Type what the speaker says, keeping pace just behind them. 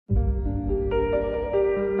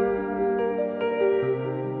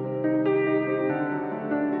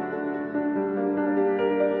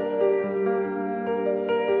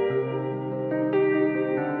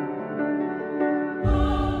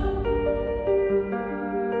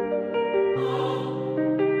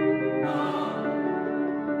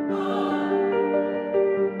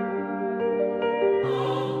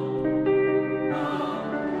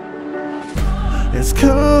it's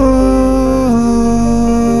cold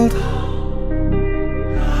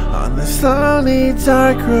on this lonely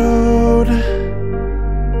dark road.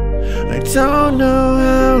 I don't know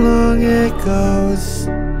how long it goes,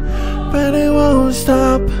 but it won't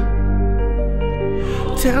stop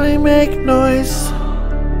till I make noise.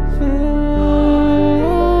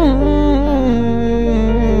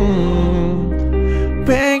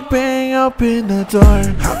 Bang, bang, open the door.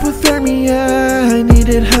 Hypothermia, I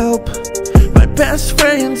needed help. My best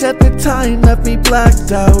friends at the time left me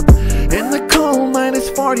blacked out in the cold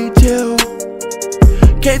 -42.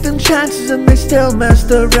 Gave them chances and they still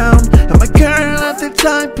messed around. And my girl at the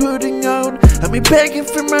time putting out, had me begging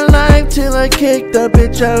for my life till I kicked the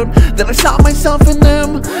bitch out. Then I saw myself in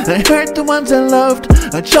them, I hurt the ones I loved.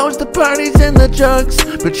 I chose the parties and the drugs,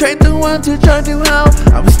 betrayed the ones who tried to help.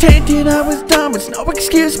 I was tainted, I was dumb, it's no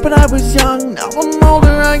excuse but I was young. Now I'm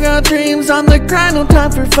older, I got dreams on the grind, no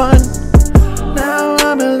time for fun. Now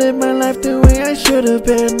I'ma live my life the way I should have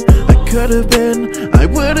been. I could have been, I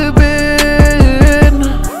would have been,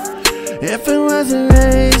 if it wasn't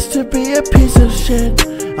raised to be a piece of shit.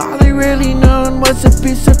 All I really known was a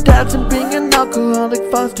piece of dads and being an alcoholic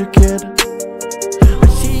foster kid. I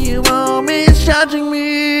see you all misjudging me.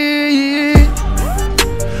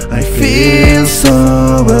 I feel so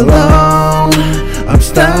alone, I'm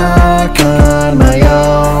stuck on my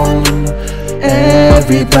own.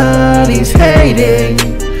 Everybody's hating,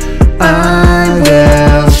 I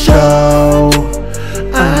will show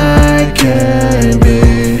I can be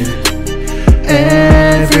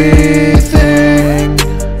everything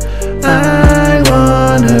I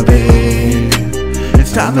wanna be.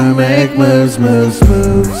 It's time to make moves, moves,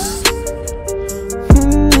 moves.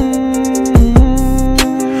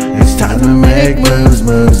 It's time to make moves,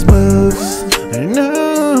 moves, moves. I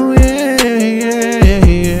know, yeah, yeah,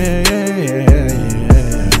 yeah, yeah.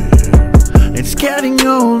 It's getting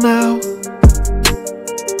old now.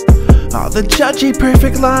 All the judgy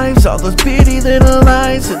perfect lives, all those beady little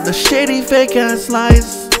lies, and the shady fake ass lies.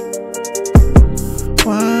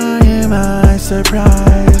 Why am I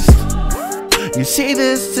surprised? You see,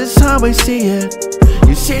 this is how I see it.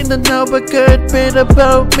 You seem to know a good bit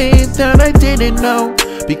about me that I didn't know.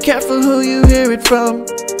 Be careful who you hear it from.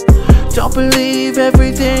 Don't believe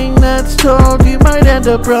everything that's told, you might end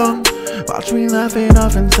up wrong. Watch me laughing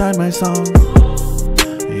off inside my song.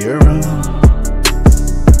 You're wrong.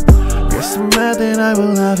 You're so mad that I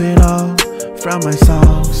will have it all from my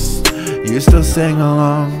songs. You still sing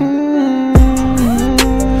along.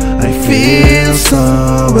 I feel so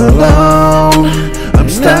alone, I'm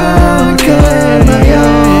stuck on my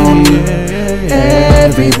own.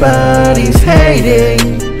 Everybody's hating,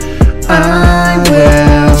 I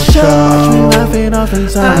will show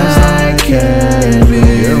I can be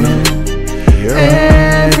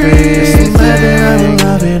everything I will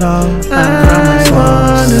have it all. I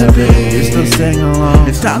wanna be. You still sing along.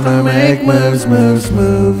 It's time to make moves, moves,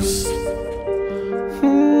 moves.